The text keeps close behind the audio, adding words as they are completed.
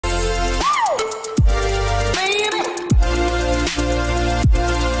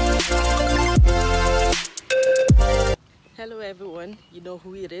Hello everyone, you know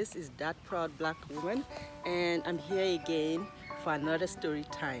who it is, it's That Proud Black Woman, and I'm here again for another story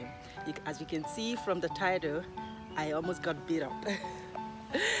time. As you can see from the title, I almost got beat up.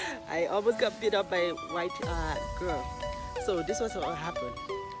 I almost got beat up by a white girl. So this was what happened.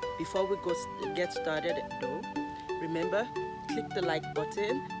 Before we get started though, remember, click the like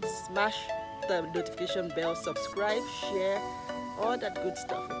button, smash the notification bell, subscribe, share, all that good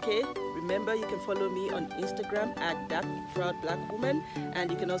stuff, okay? Remember, you can follow me on Instagram at thatproudblackwoman, and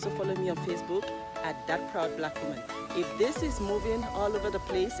you can also follow me on Facebook at thatproudblackwoman. If this is moving all over the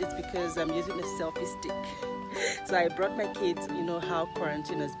place, it's because I'm using a selfie stick. So I brought my kids, you know how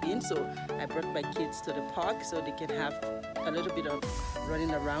quarantine has been, so I brought my kids to the park so they can have a little bit of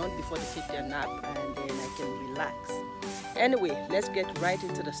running around before they take their nap, and then I can relax. Anyway, let's get right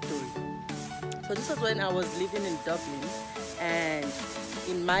into the story. So this was when I was living in Dublin, and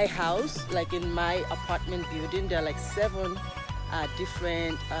in my house, like in my apartment building, there are like 7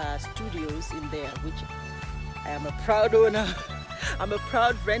 different studios in there, which I am a proud owner. I'm a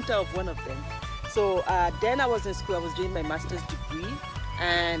proud renter of one of them. So then I was in school, I was doing my master's degree,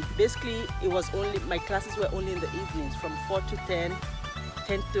 and basically it was only, my classes were only in the evenings from 4 to 10,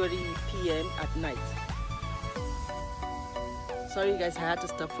 10:30 p.m. at night. Sorry guys, I had to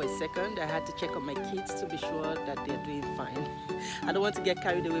stop for a second. I had to check on my kids to be sure that they're doing fine. I don't want to get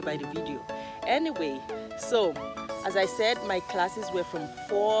carried away by the video. Anyway, so as I said, my classes were from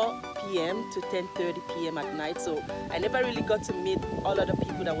 4 p.m. to 10:30 p.m. at night. So I never really got to meet all other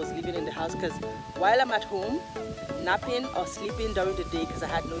people that was living in the house, because while I'm at home, napping or sleeping during the day because I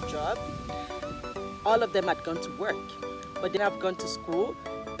had no job, all of them had gone to work. But then I've gone to school,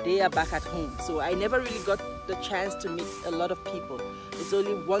 they are back at home. So I never really got the chance to meet a lot of people. It's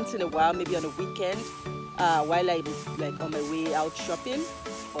only once in a while, maybe on a weekend, while I'm like on my way out shopping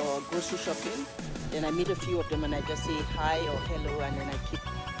or grocery shopping, then I meet a few of them and I just say hi or hello, and then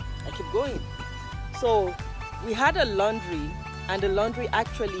I keep going. So we had a laundry, and the laundry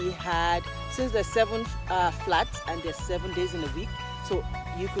actually had, since there's 7 flats and there's 7 days in a week, so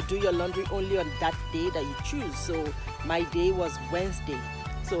you could do your laundry only on that day that you choose. So my day was Wednesday.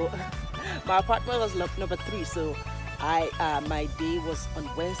 So my apartment was number 3, so my day was on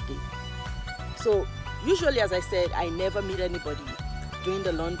Wednesday. So usually, as I said, I never meet anybody doing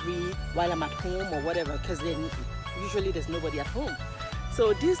the laundry while I'm at home or whatever, because then usually there's nobody at home.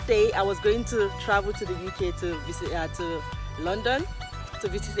 So this day I was going to travel to the UK to visit to London to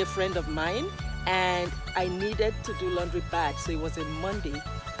visit a friend of mine, and I needed to do laundry bad. So it was a Monday,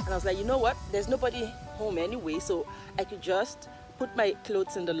 and I was like, you know what, there's nobody home anyway, so I could just put my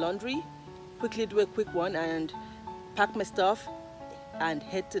clothes in the laundry, quickly do a quick one, and pack my stuff and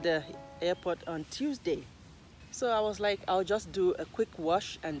head to the airport on Tuesday. So I was like, I'll just do a quick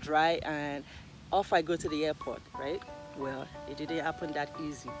wash and dry, and off I go to the airport, right? Well, it didn't happen that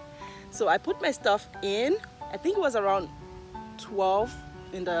easy. So I put my stuff in, I think it was around 12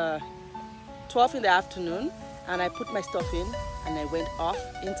 in the afternoon, and I put my stuff in and I went off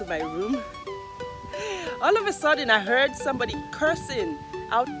into my room. All of a sudden I heard somebody cursing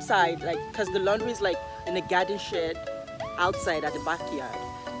outside, like, because the laundry is like in a garden shed outside at the backyard,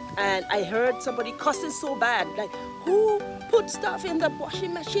 and I heard somebody cursing so bad, like, who put stuff in the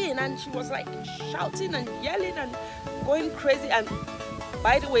washing machine? And she was like shouting and yelling and going crazy. And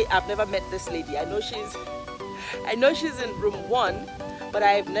by the way, I've never met this lady. I know she's in room 1, but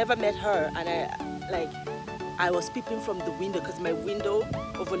I've never met her. And I was peeping from the window because my window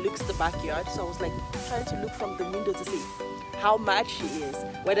overlooks the backyard, so I was like trying to look from the window to see how mad she is,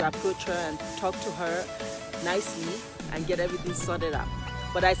 whether I approach her and talk to her nicely and get everything sorted out.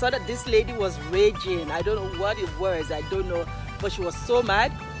 But I saw that this lady was raging. I don't know what it was, I don't know, but she was so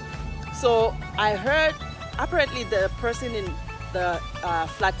mad. So I heard, apparently the person in the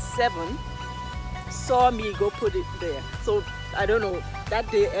flat 7 saw me go put it there. So I don't know, that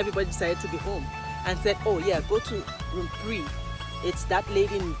day everybody decided to be home and said, oh yeah, go to room 3. It's that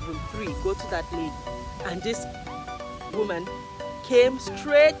lady in room 3, go to that lady. And this woman came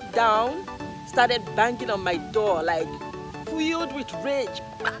straight down, started banging on my door, like filled with rage.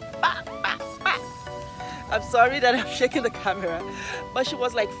 Bah, bah, bah, bah. I'm sorry that I'm shaking the camera, but she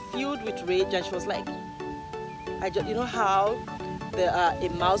was like filled with rage, and she was like, you know how a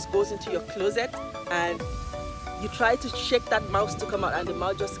mouse goes into your closet and you try to shake that mouse to come out and the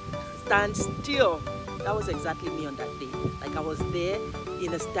mouse just stands still. That was exactly me on that day. Like, I was there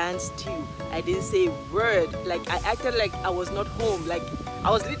in a standstill. I didn't say a word. Like, I acted like I was not home. Like,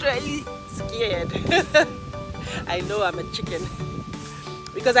 I was literally scared. I know I'm a chicken.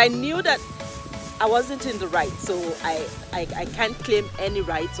 Because I knew that I wasn't in the right. So I can't claim any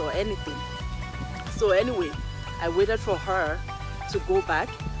rights or anything. So anyway, I waited for her to go back,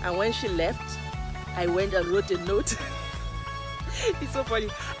 and when she left, I went and wrote a note. It's so funny.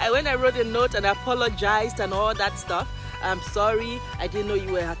 I wrote a note and apologized and all that stuff. I'm sorry, I didn't know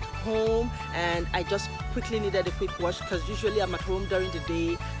you were at home, and I just quickly needed a quick wash because usually I'm at home during the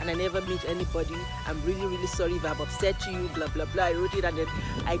day and I never meet anybody. I'm really sorry if I've upset you, blah blah blah. I wrote it, and then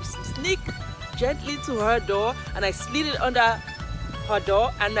I sneaked gently to her door and I slid it under her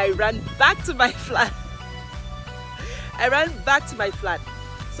door and I ran back to my flat. I ran back to my flat.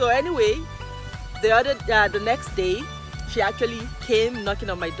 So anyway, the next day, she actually came knocking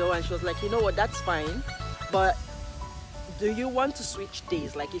on my door and she was like, you know what, that's fine, but do you want to switch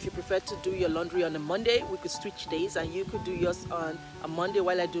days? Like, if you prefer to do your laundry on a Monday, we could switch days and you could do yours on a Monday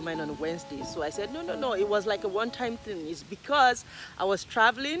while I do mine on a Wednesday. So I said, no, it was like a one-time thing. It's because I was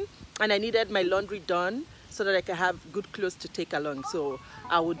traveling and I needed my laundry done so that I could have good clothes to take along. So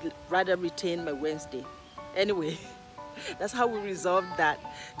I would rather retain my Wednesday. Anyway, that's how we resolved that.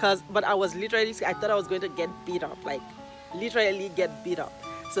 But I was literally, I thought I was going to get beat up, like literally get beat up.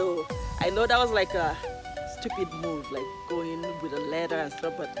 So I know that was like a stupid move, like going with a letter and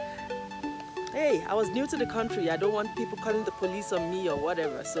stuff, but hey, I was new to the country. I don't want people calling the police on me or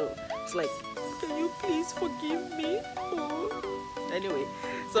whatever. So it's like, can you please forgive me? Oh. Anyway,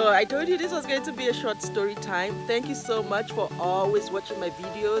 so I told you this was going to be a short story time. Thank you so much for always watching my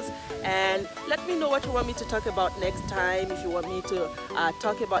videos, and let me know what you want me to talk about next time. If you want me to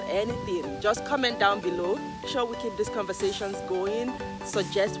talk about anything, just comment down below. Make sure we keep these conversations going.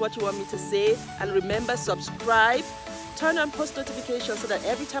 Suggest what you want me to say, and remember, subscribe, turn on post notifications so that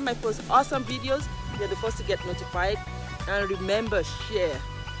every time I post awesome videos, you're the first to get notified. And remember, share.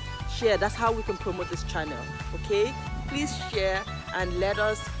 That's how we can promote this channel. Okay, please share and let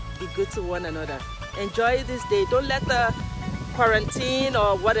us be good to one another. Enjoy this day. Don't let the quarantine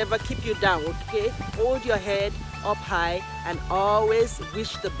or whatever keep you down. Okay, hold your head up high and always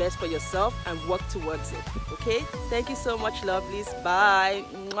wish the best for yourself and work towards it. Okay, thank you so much, lovelies. Bye.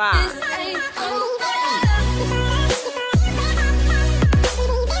 Mwah.